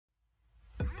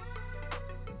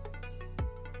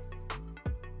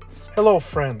Hello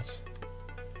friends!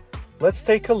 Let's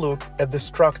take a look at the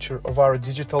structure of our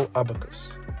digital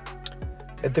abacus.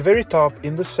 At the very top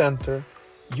in the center,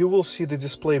 you will see the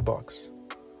display box,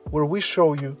 where we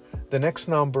show you the next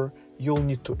number you'll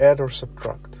need to add or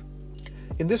subtract.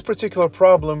 In this particular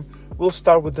problem, we'll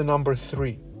start with the number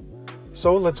 3.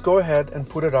 So let's go ahead and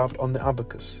put it up on the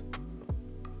abacus.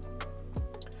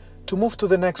 To move to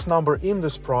the next number in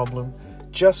this problem,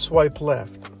 just swipe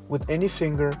left with any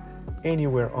finger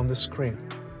anywhere on the screen.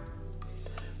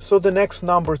 So the next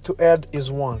number to add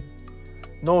is 1.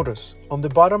 Notice, on the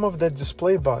bottom of that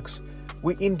display box,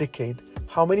 we indicate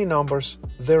how many numbers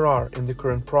there are in the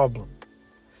current problem.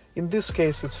 In this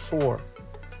case, it's 4.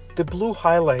 The blue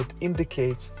highlight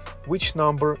indicates which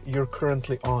number you're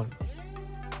currently on.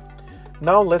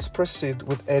 Now let's proceed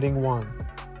with adding 1.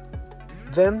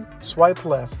 Then swipe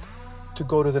left to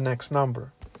go to the next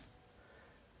number.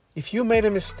 If you made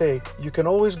a mistake, you can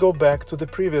always go back to the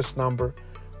previous number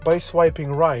by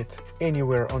swiping right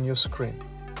anywhere on your screen.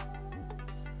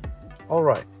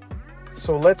 Alright,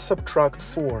 so let's subtract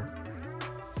 4.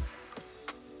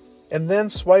 And then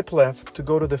swipe left to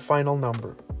go to the final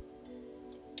number.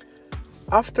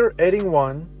 After adding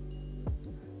 1,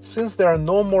 since there are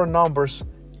no more numbers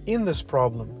in this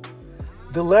problem,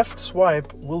 the left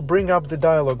swipe will bring up the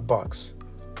dialog box,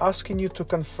 asking you to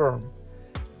confirm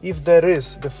if that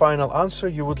is the final answer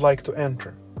you would like to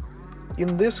enter.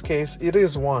 In this case, it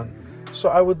is 1, so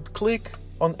I would click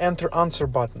on Enter Answer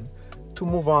button to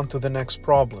move on to the next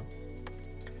problem.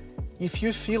 If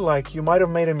you feel like you might have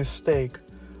made a mistake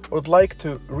or would like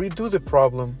to redo the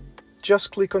problem,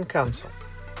 just click on Cancel.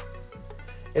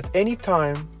 At any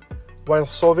time while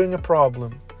solving a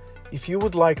problem, if you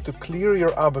would like to clear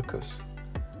your abacus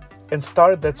and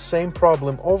start that same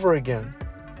problem over again,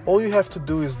 all you have to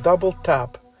do is double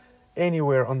tap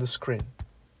anywhere on the screen.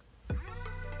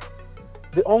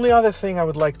 The only other thing I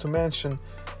would like to mention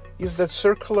is that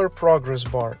circular progress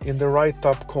bar in the right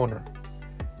top corner.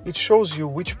 It shows you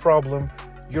which problem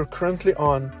you're currently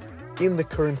on in the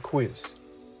current quiz.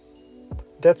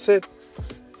 That's it.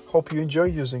 Hope you enjoy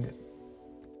using it.